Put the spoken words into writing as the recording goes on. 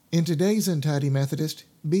In today's Untidy Methodist,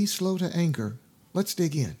 be slow to anger. Let's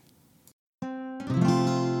dig in.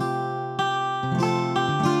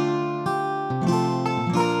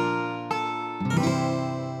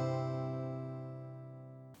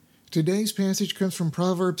 Today's passage comes from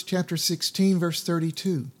Proverbs chapter 16, verse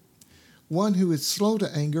 32. One who is slow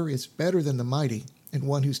to anger is better than the mighty, and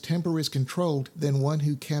one whose temper is controlled than one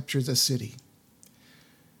who captures a city.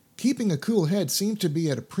 Keeping a cool head seems to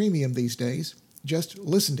be at a premium these days. Just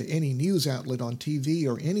listen to any news outlet on TV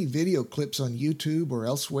or any video clips on YouTube or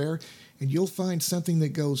elsewhere, and you'll find something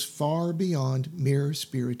that goes far beyond mere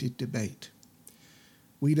spirited debate.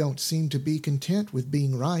 We don't seem to be content with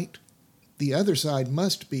being right. The other side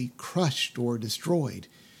must be crushed or destroyed.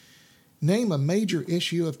 Name a major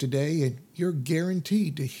issue of today, and you're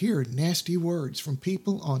guaranteed to hear nasty words from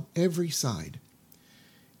people on every side.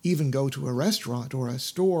 Even go to a restaurant or a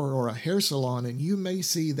store or a hair salon and you may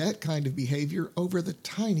see that kind of behavior over the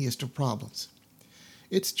tiniest of problems.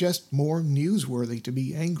 It's just more newsworthy to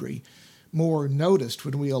be angry, more noticed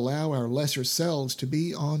when we allow our lesser selves to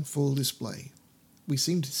be on full display. We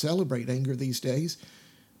seem to celebrate anger these days,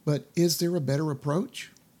 but is there a better approach?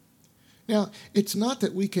 Now, it's not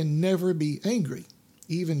that we can never be angry.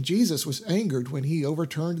 Even Jesus was angered when he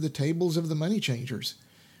overturned the tables of the money changers.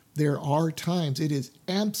 There are times it is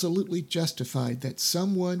absolutely justified that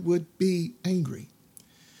someone would be angry.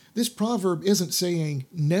 This proverb isn't saying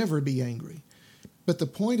never be angry, but the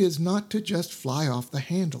point is not to just fly off the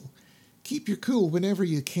handle. Keep your cool whenever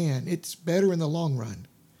you can. It's better in the long run.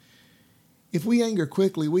 If we anger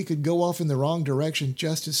quickly, we could go off in the wrong direction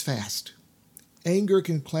just as fast. Anger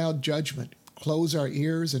can cloud judgment, close our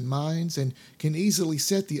ears and minds, and can easily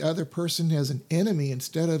set the other person as an enemy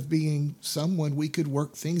instead of being someone we could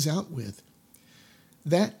work things out with.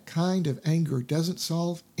 That kind of anger doesn't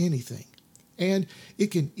solve anything, and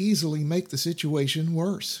it can easily make the situation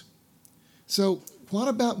worse. So, what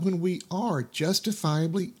about when we are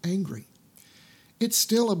justifiably angry? It's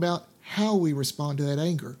still about how we respond to that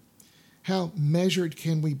anger. How measured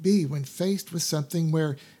can we be when faced with something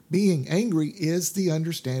where being angry is the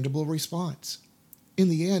understandable response? In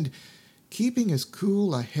the end, keeping as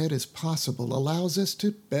cool a head as possible allows us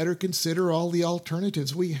to better consider all the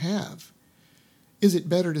alternatives we have. Is it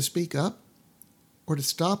better to speak up or to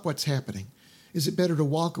stop what's happening? Is it better to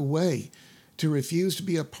walk away, to refuse to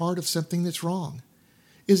be a part of something that's wrong?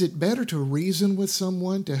 Is it better to reason with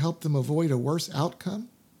someone to help them avoid a worse outcome?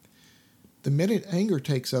 The minute anger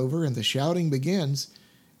takes over and the shouting begins,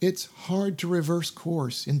 it's hard to reverse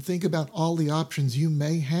course and think about all the options you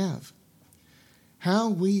may have. How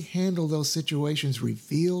we handle those situations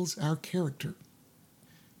reveals our character.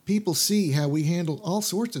 People see how we handle all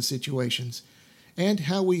sorts of situations, and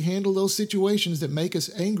how we handle those situations that make us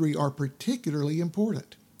angry are particularly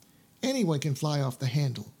important. Anyone can fly off the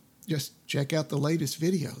handle. Just check out the latest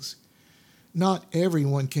videos. Not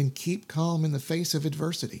everyone can keep calm in the face of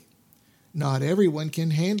adversity. Not everyone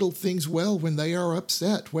can handle things well when they are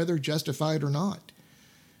upset, whether justified or not.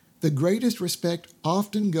 The greatest respect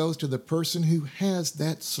often goes to the person who has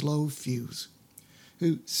that slow fuse,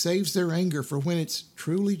 who saves their anger for when it's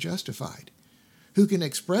truly justified, who can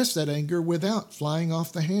express that anger without flying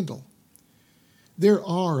off the handle. There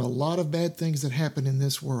are a lot of bad things that happen in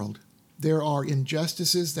this world. There are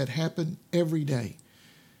injustices that happen every day.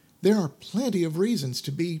 There are plenty of reasons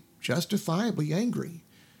to be justifiably angry.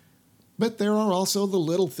 But there are also the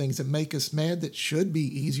little things that make us mad that should be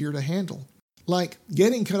easier to handle. Like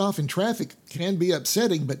getting cut off in traffic can be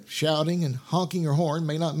upsetting, but shouting and honking your horn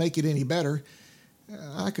may not make it any better.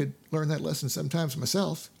 I could learn that lesson sometimes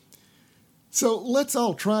myself. So let's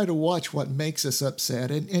all try to watch what makes us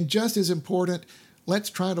upset, and just as important,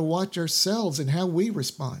 let's try to watch ourselves and how we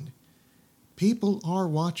respond. People are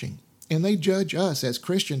watching, and they judge us as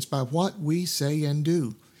Christians by what we say and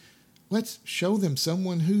do. Let's show them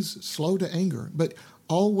someone who's slow to anger, but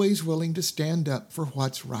always willing to stand up for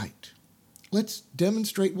what's right. Let's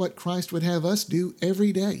demonstrate what Christ would have us do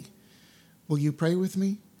every day. Will you pray with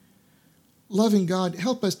me? Loving God,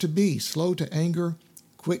 help us to be slow to anger,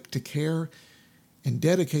 quick to care, and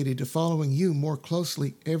dedicated to following you more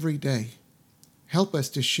closely every day. Help us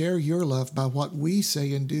to share your love by what we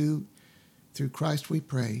say and do. Through Christ we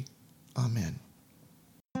pray. Amen.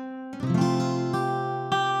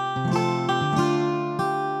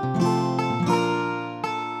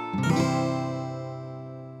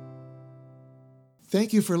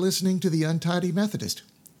 Thank you for listening to the Untidy Methodist.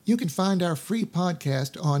 You can find our free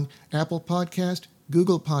podcast on Apple Podcast,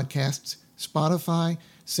 Google Podcasts, Spotify,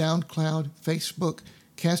 SoundCloud, Facebook,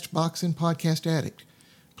 CastBox, and Podcast Addict.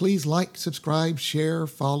 Please like, subscribe, share,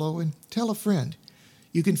 follow, and tell a friend.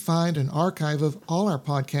 You can find an archive of all our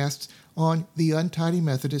podcasts on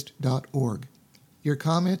theuntidymethodist.org. Your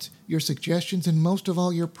comments, your suggestions, and most of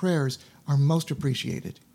all your prayers are most appreciated.